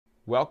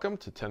Welcome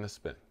to Tennis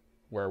Spin,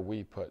 where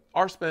we put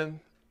our spin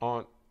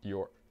on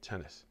your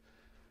tennis.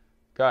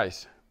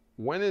 Guys,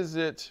 when is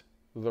it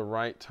the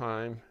right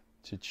time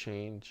to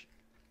change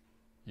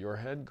your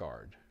head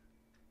guard?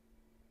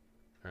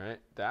 All right,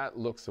 that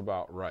looks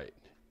about right.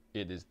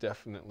 It is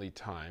definitely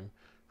time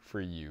for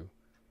you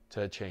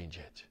to change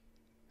it.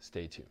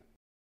 Stay tuned.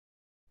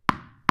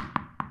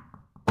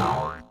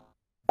 All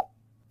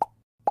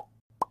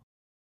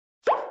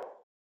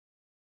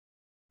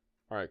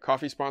right,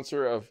 coffee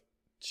sponsor of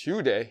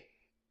today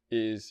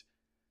is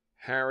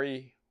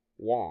Harry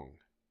Wong.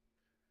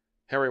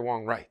 Harry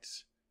Wong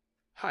writes,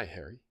 "Hi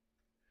Harry,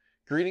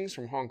 greetings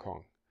from Hong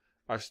Kong.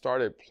 I've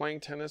started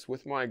playing tennis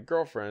with my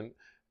girlfriend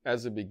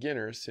as a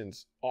beginner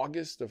since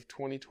August of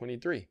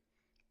 2023,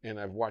 and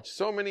I've watched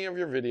so many of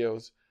your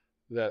videos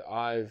that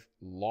I've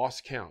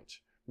lost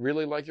count.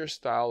 Really like your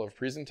style of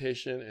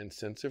presentation and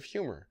sense of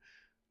humor.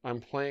 I'm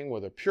playing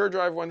with a Pure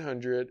Drive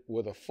 100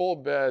 with a full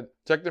bed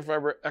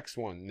Technofiber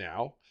X1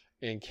 now,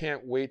 and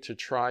can't wait to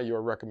try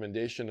your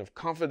recommendation of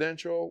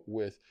Confidential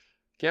with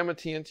Gamma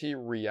TNT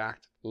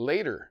React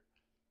later.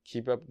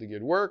 Keep up the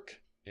good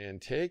work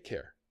and take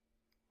care."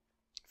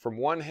 From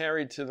one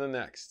Harry to the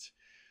next.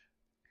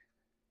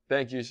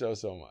 Thank you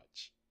so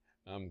much.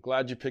 I'm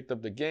glad you picked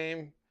up the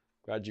game.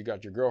 Glad you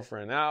got your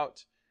girlfriend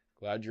out.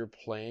 Glad you're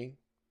playing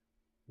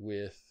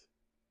with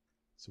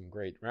some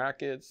great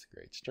rackets,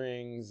 great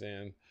strings,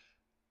 and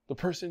the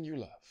person you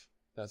love.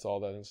 That's all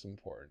that is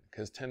important,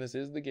 because tennis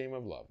is the game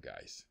of love,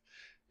 guys.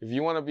 If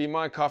you want to be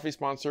my coffee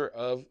sponsor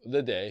of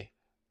the day,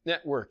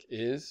 network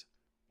is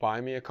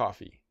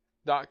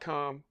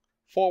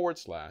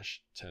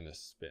buymeacoffee.com/tennis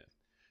spin. If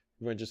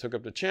you want to just hook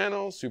up the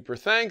channel, super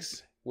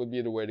thanks would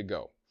be the way to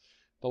go.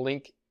 The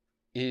link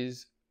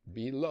is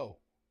below.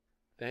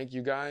 Thank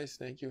you guys.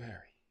 Thank you,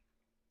 Harry.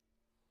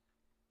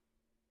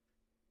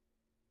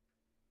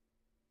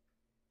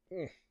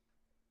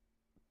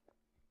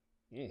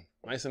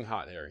 Nice and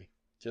hot, Harry.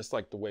 Just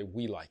like the way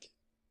we like it.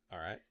 All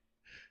right.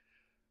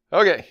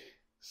 Okay.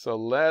 So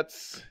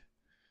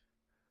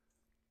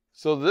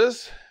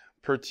this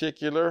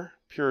particular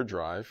Pure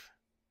Drive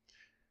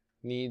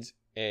needs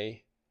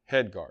a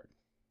head guard,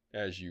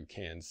 as you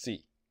can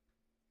see.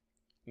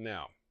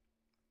 Now,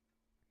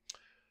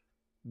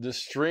 the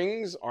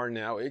strings are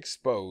now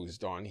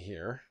exposed on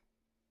here,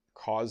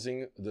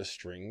 causing the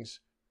strings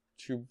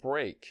to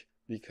break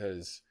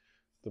because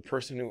the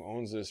person who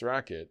owns this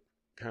racket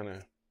kind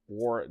of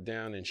wore it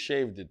down and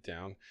shaved it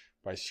down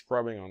by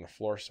scrubbing on the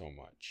floor so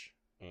much.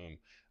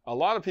 A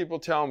lot of people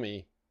tell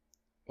me,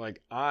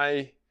 like,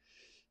 I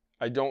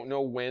don't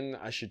know when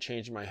I should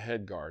change my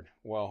head guard.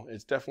 Well,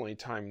 it's definitely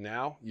time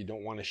now. You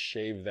don't want to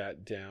shave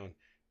that down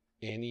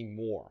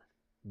anymore,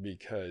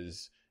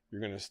 because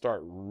you're going to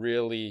start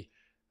really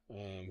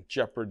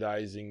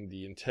jeopardizing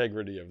the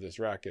integrity of this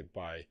racket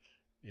by,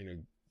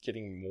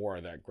 getting more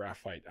of that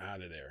graphite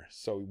out of there.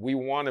 So we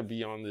want to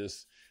be on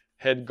this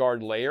head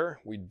guard layer.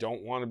 We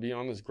don't want to be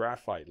on this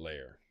graphite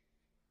layer.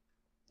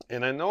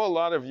 And I know a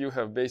lot of you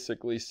have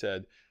basically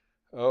said,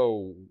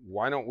 oh,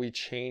 why don't we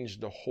change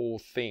the whole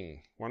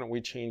thing? Why don't we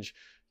change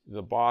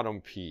the bottom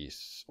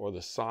piece or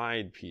the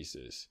side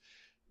pieces?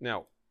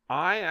 Now,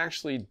 I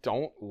actually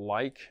don't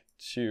like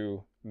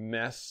to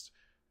mess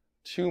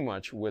too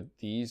much with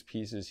these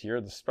pieces here,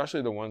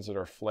 especially the ones that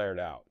are flared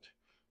out,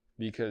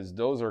 because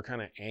those are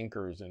kind of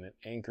anchors, and it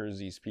anchors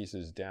these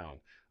pieces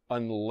down.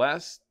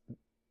 Unless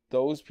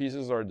those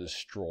pieces are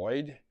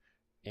destroyed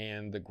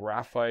and the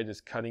graphite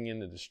is cutting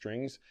into the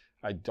strings,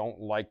 I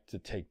don't like to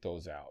take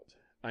those out.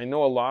 I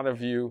know a lot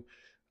of you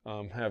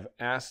have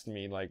asked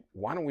me, like,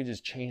 why don't we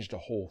just change the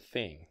whole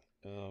thing?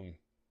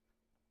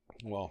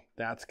 Well,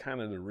 that's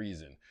kind of the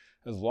reason.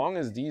 As long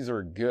as these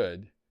are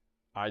good,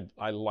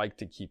 I like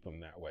to keep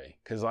them that way,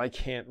 because I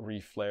can't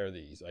reflare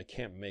these. I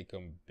can't make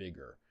them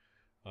bigger.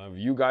 If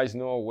you guys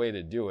know a way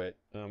to do it,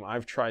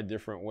 I've tried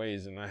different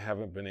ways and I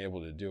haven't been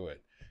able to do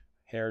it.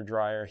 Hair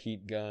dryer,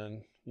 heat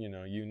gun, you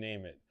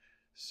name it.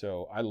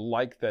 So I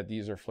like that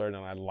these are flared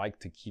and I like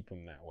to keep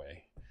them that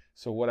way.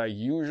 So what I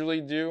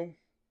usually do,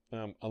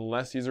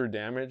 unless these are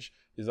damaged,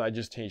 is I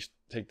just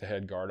take the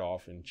head guard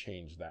off and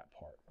change that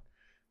part.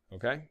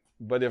 Okay?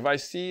 But if I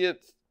see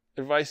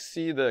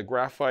the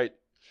graphite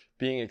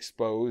being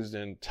exposed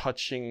and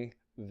touching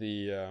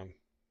the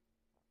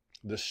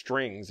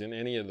strings in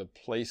any of the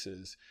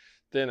places,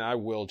 then I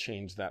will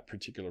change that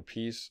particular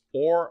piece,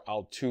 or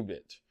I'll tube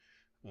it.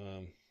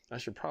 I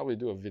should probably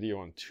do a video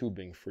on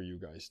tubing for you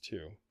guys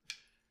too.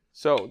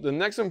 So the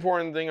next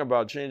important thing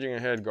about changing a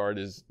head guard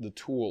is the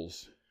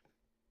tools.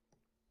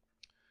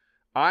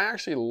 I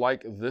actually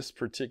like this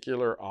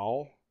particular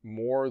awl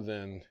more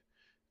than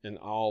an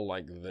awl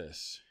like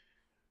this.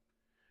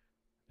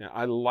 Now,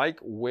 I like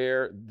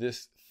where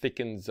this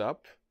thickens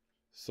up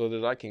so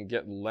that I can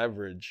get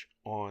leverage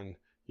on,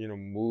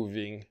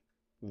 moving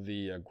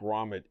the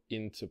grommet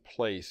into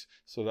place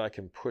so that I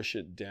can push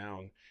it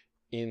down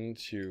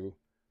into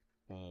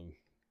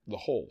the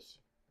holes,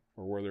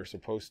 or where they're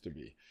supposed to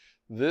be.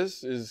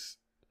 This is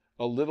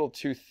a little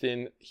too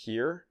thin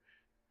here,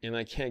 and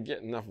I can't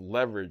get enough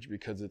leverage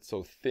because it's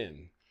so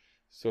thin.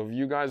 So if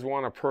you guys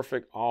want a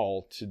perfect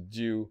awl to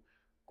do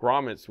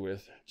grommets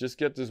with, just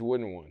get this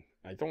wooden one.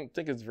 I don't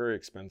think it's very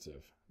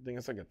expensive. I think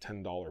it's like a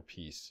 $10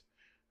 piece,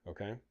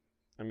 okay?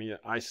 I mean,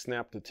 I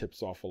snap the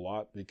tips off a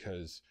lot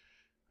because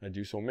I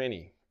do so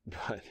many,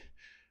 but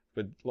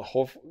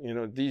you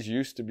know, these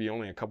used to be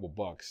only a couple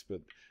bucks,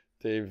 but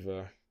they've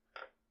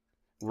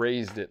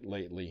raised it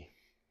lately.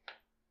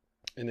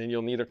 And then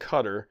you'll need a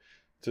cutter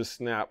to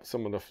snap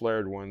some of the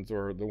flared ones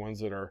or the ones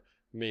that are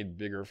made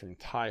bigger from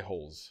tie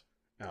holes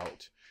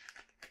out.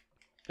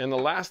 And the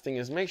last thing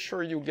is make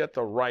sure you get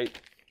the right,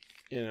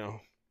 you know,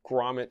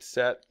 grommet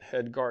set,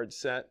 headguard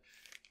set.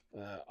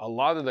 A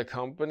lot of the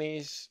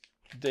companies,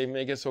 they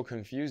make it so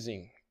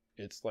confusing.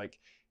 It's like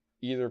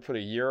either put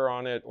a year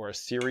on it or a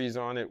series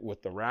on it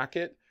with the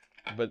racket,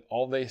 but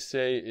all they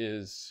say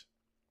is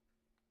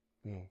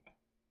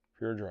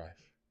Pure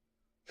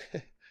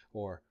Drive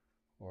or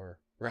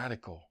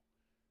Radical.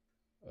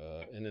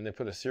 And then they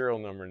put a serial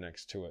number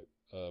next to it.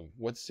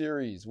 What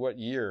series, what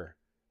year?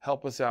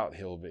 Help us out a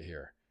little bit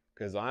here,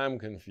 because I'm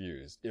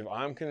confused. If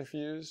I'm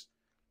confused,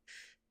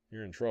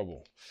 you're in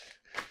trouble.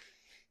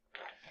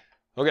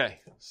 Okay,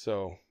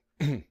 so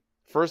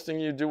first thing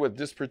you do with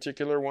this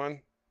particular one,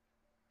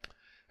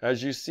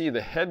 as you see, the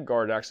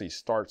headguard actually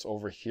starts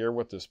over here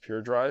with this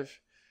Pure Drive.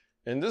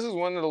 And this is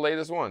one of the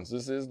latest ones.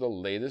 This is the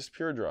latest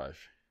Pure Drive.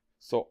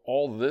 So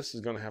all this is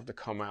going to have to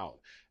come out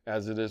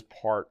as it is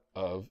part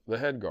of the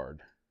headguard.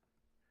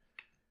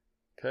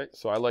 Okay,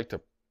 so I like to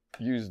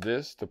use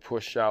this to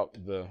push out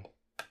the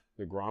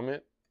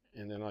grommet,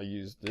 and then I'll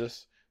use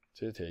this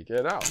to take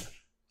it out.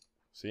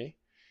 See?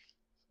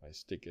 I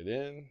stick it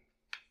in,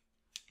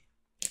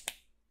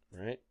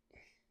 right?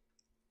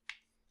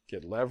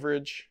 Get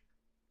leverage.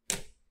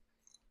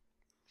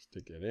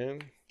 Stick it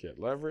in, get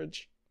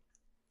leverage.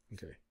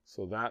 Okay,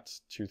 so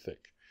that's too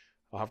thick.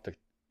 I'll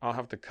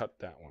have to cut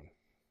that one.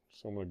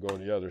 So I'm going to go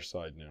to the other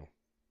side now.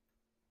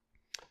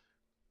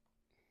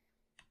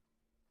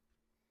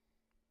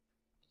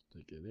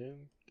 Stick it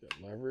in, get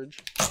leverage,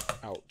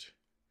 out.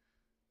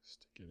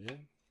 Stick it in,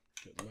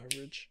 get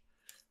leverage.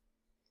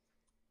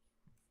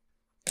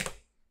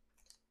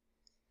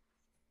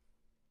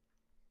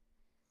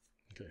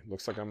 Okay,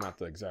 looks like I'm at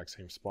the exact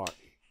same spot.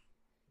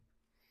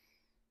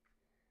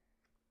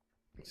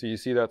 So you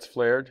see that's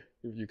flared,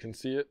 if you can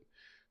see it.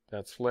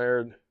 That's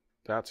flared,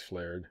 that's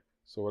flared.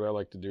 So what I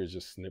like to do is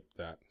just snip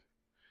that.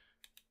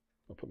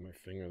 I'll put my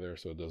finger there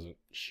so it doesn't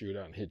shoot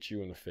out and hit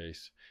you in the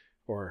face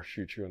or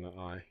shoot you in the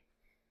eye.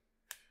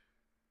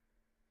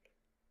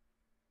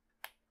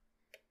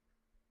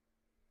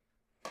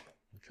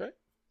 Okay,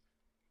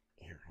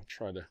 here, I'll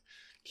try to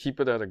keep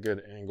it at a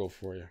good angle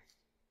for you.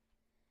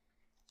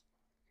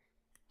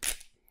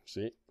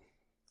 See?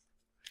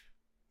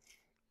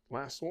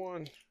 Last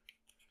one.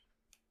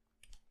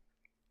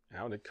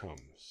 Out it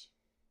comes.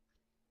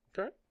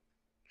 Okay?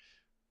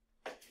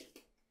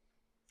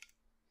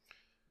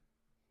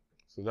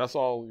 So that's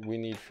all we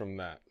need from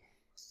that.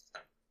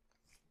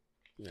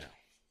 Now,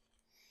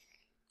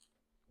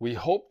 we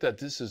hope that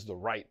this is the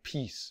right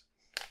piece.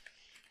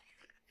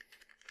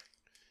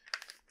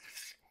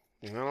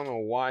 And I don't know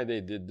why they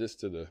did this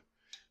to the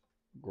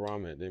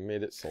grommet. They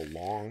made it so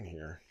long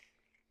here.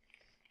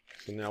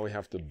 So now we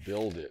have to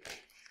build it.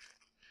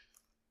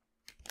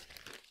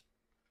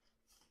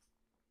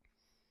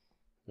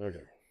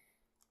 Okay.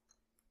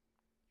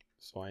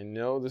 So I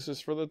know this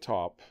is for the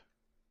top.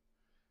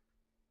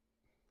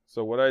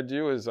 So what I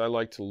do is I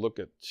like to look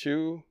at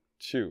 2,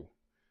 2,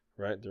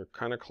 right? They're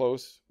kind of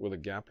close with a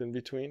gap in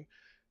between.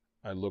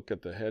 I look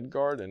at the head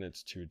guard and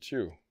it's 2,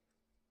 2,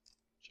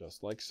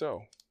 just like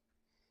so.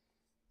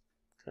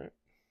 Okay.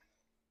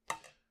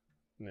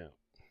 Now,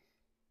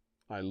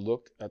 I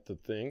look at the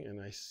thing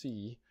and I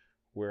see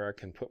where I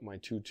can put my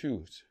 2,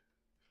 2s.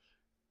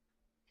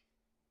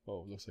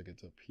 Oh, it looks like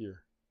it's up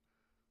here.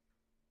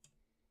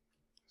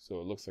 So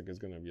it looks like it's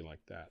going to be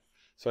like that.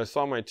 So I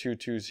saw my 2,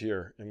 2s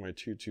here and my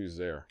 2, 2s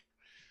there.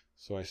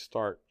 So I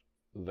start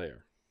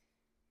there.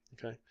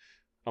 Okay.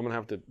 I'm going to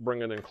have to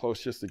bring it in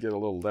close just to get a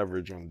little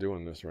leverage on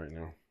doing this right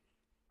now.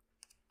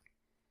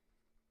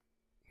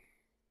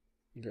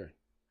 Okay.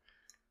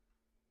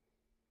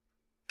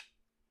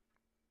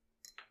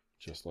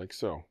 Just like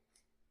so.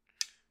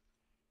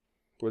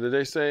 What did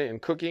they say in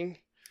cooking?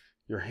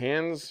 Your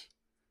hands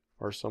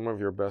are some of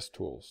your best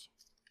tools.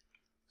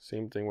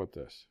 Same thing with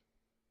this.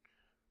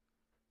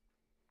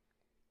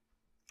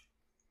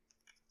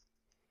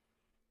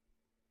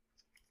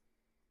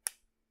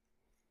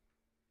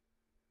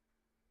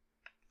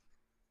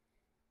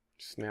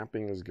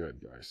 Snapping is good,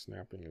 guys.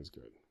 Snapping is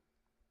good.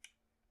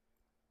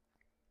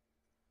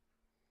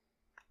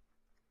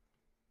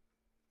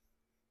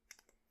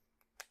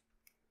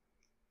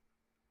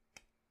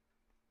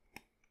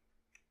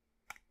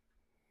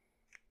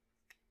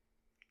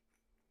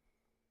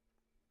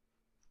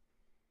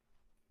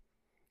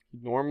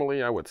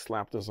 Normally, I would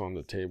slap this on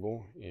the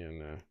table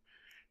and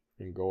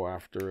go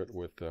after it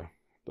with the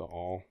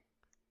awl,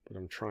 but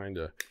I'm trying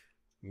to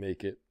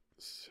make it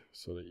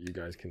so that you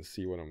guys can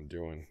see what I'm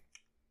doing.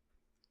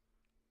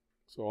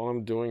 So all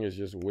I'm doing is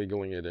just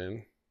wiggling it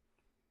in.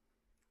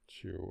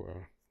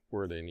 to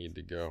where they need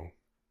to go.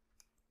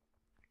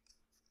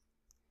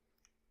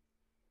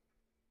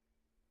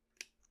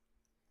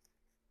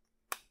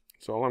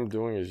 So all I'm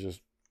doing is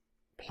just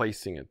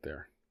placing it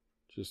there.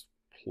 Just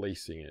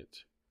placing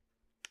it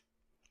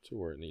to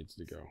where it needs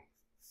to go.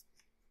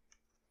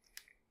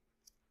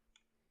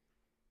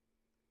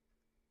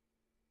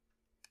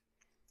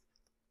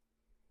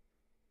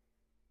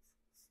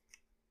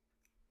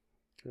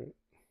 Okay.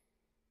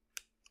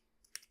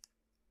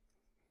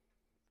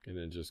 And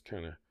then just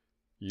kind of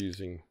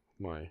using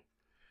my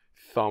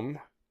thumb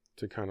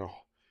to kind of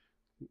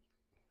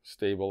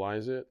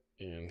stabilize it,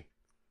 and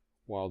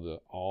while the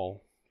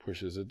awl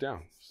pushes it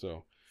down.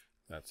 So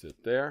that's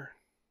it there.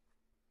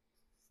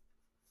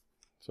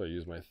 So I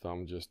use my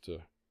thumb just to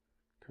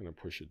kind of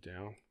push it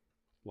down,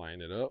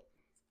 line it up.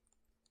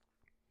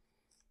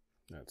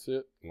 That's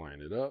it,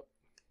 line it up.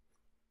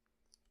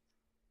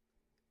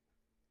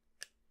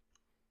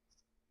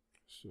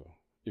 So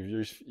if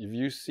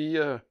you see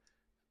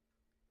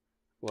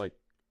like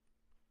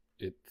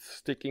it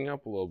sticking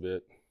up a little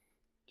bit,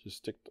 just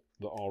stick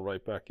the awl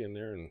right back in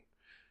there and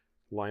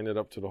line it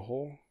up to the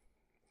hole,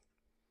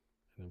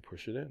 and then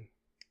push it in.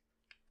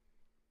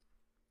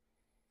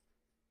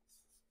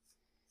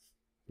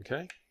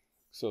 Okay,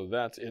 so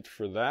that's it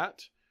for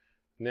that.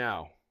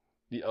 Now,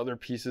 the other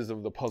pieces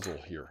of the puzzle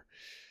here.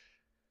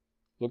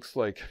 Looks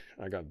like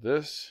I got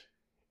this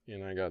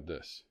and I got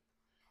this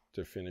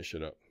to finish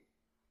it up.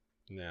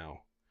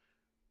 Now,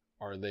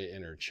 are they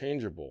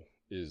interchangeable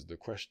is the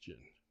question.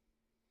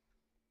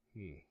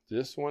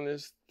 This one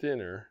is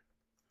thinner.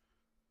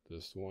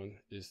 This one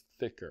is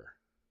thicker.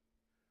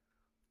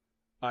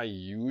 I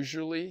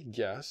usually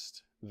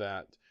guessed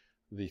that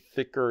the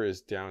thicker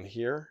is down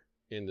here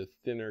and the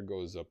thinner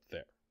goes up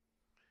there.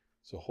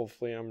 So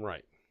hopefully I'm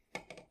right.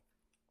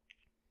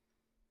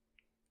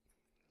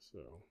 So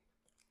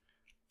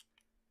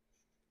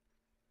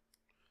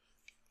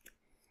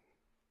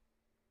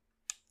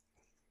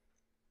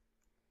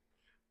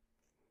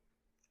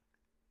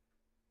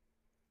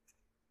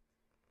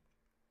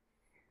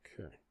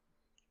okay.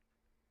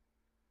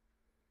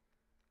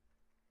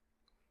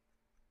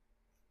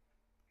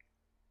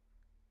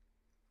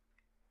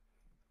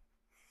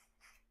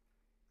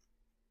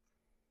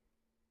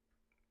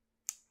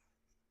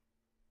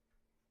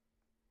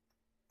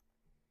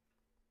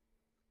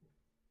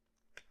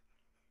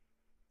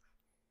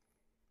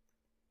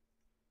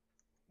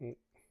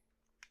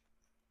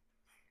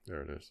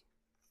 There it is.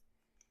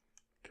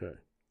 Okay.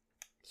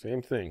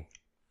 Same thing.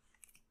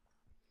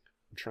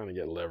 I'm trying to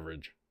get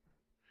leverage.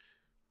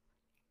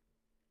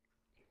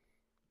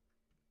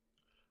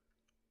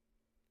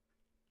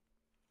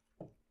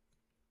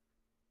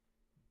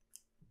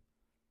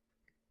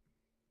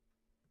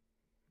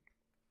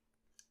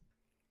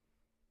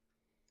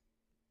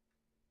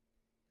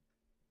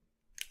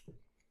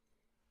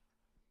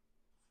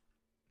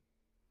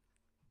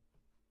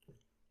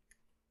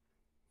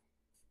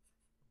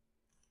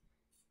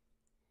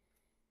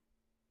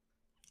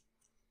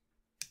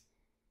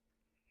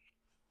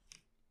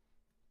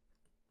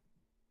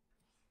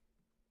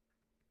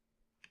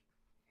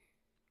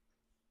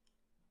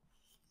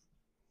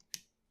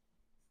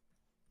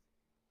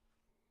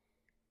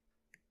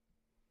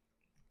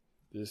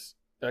 This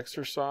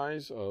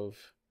exercise of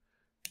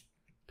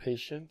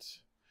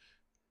patience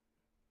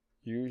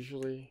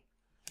usually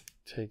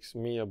takes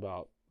me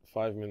about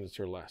 5 minutes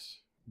or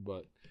less,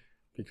 but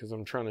because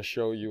I'm trying to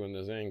show you in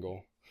this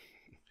angle,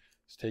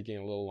 it's taking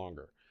a little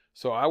longer.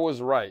 So I was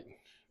right,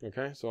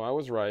 okay? So I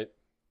was right.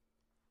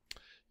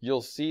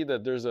 You'll see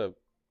that there's a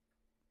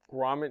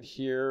grommet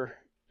here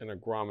and a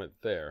grommet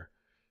there.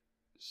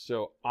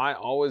 So I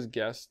always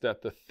guess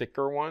that the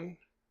thicker one,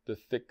 the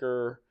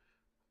thicker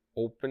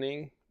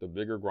opening, the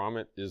bigger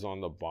grommet is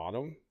on the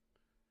bottom,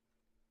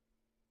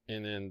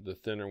 and then the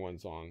thinner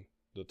one's on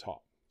the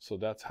top. So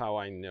that's how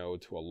I know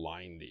to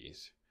align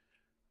these.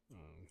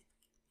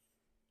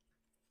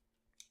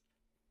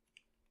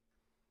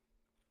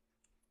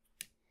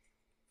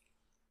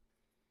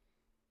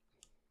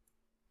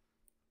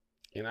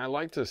 And I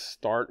like to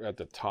start at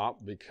the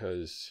top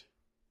because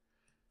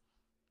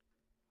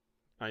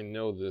I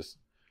know this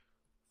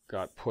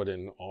got put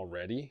in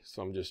already.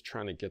 So I'm just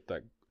trying to get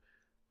the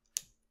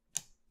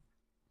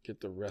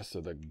rest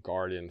of the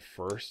guard in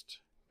first.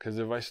 Because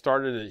if I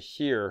started it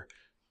here,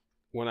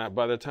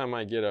 by the time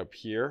I get up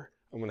here,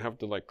 I'm gonna have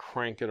to like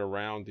crank it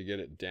around to get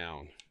it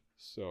down.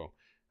 So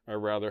I'd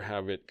rather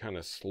have it kind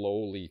of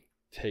slowly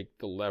take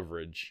the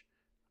leverage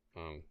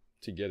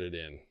to get it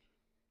in.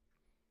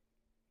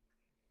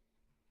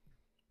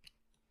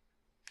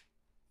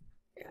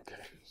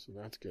 Okay, so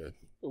that's good.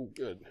 Oh,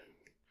 good.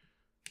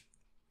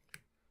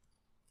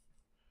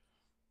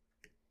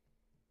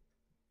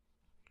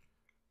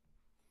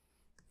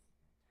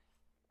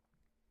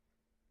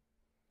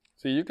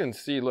 So you can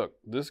see, look,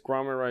 this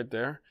grommet right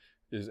there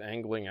is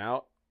angling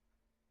out.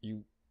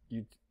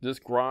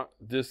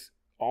 This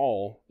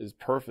awl is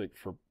perfect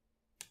for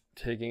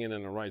taking it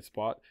in the right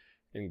spot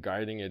and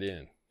guiding it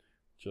in,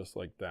 just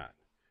like that,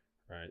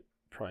 right?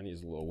 Probably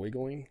needs a little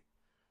wiggling,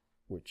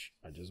 which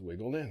I just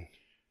wiggled in.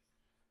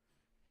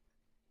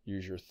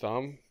 Use your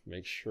thumb,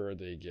 make sure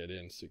they get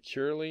in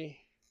securely.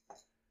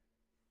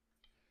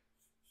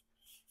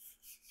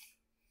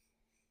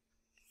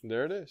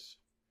 There it is.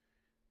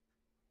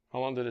 How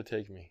long did it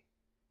take me?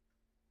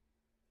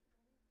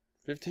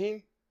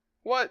 15?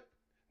 What?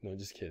 No,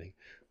 just kidding.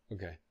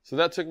 Okay, so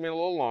that took me a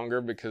little longer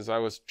because I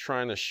was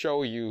trying to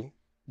show you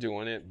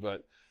doing it,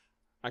 but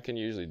I can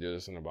usually do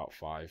this in about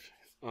 5.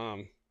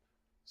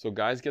 So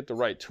guys, get the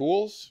right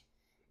tools,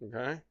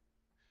 okay?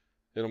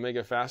 It'll make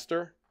it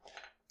faster.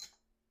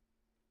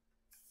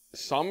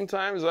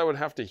 Sometimes I would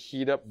have to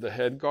heat up the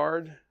head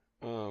guard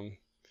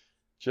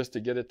just to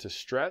get it to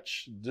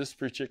stretch. This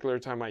particular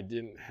time I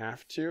didn't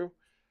have to,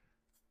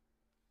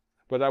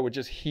 but I would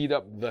just heat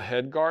up the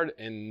head guard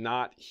and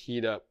not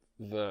heat up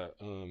the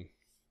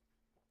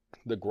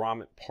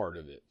grommet part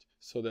of it,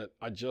 so that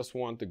I just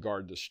want the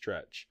guard to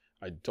stretch.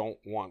 I don't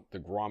want the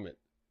grommet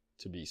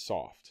to be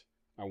soft.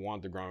 I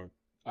want the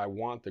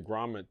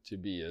grommet to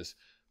be as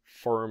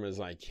firm as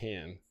I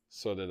can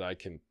so that I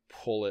can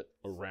pull it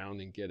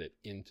around and get it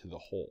into the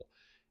hole.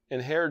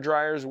 And hair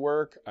dryers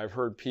work. I've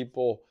heard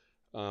people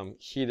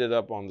heat it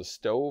up on the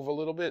stove a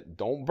little bit.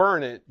 Don't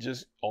burn it.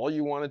 Just all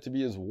you want it to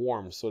be is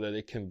warm so that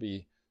it can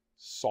be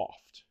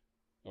soft.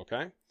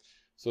 Okay?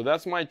 So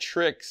that's my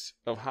tricks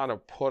of how to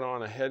put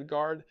on a head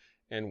guard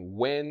and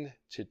when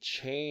to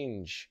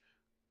change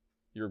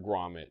your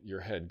grommet, your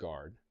head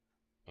guard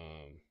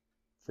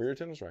for your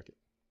tennis racket.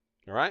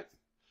 All right?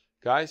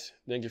 Guys,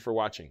 thank you for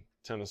watching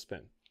Tennis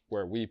Spin,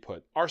 where we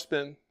put our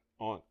spin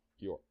on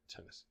your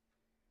tennis.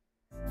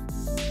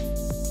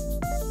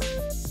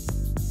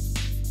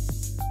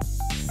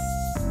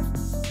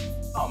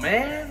 Oh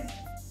man!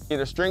 Need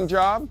a string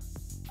job?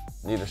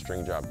 Need a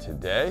string job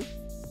today?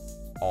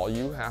 All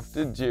you have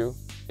to do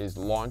is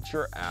launch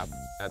your app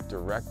at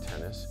Direct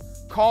Tennis,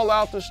 call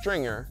out the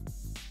stringer.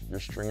 Your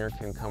stringer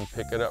can come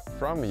pick it up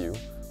from you,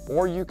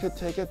 or you could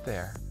take it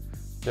there.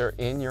 They're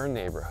in your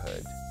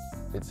neighborhood.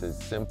 It's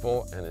as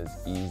simple and as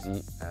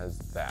easy as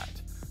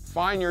that.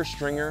 Find your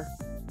stringer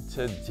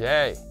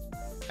today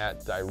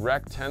at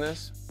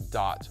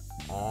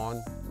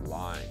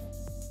directtennis.online.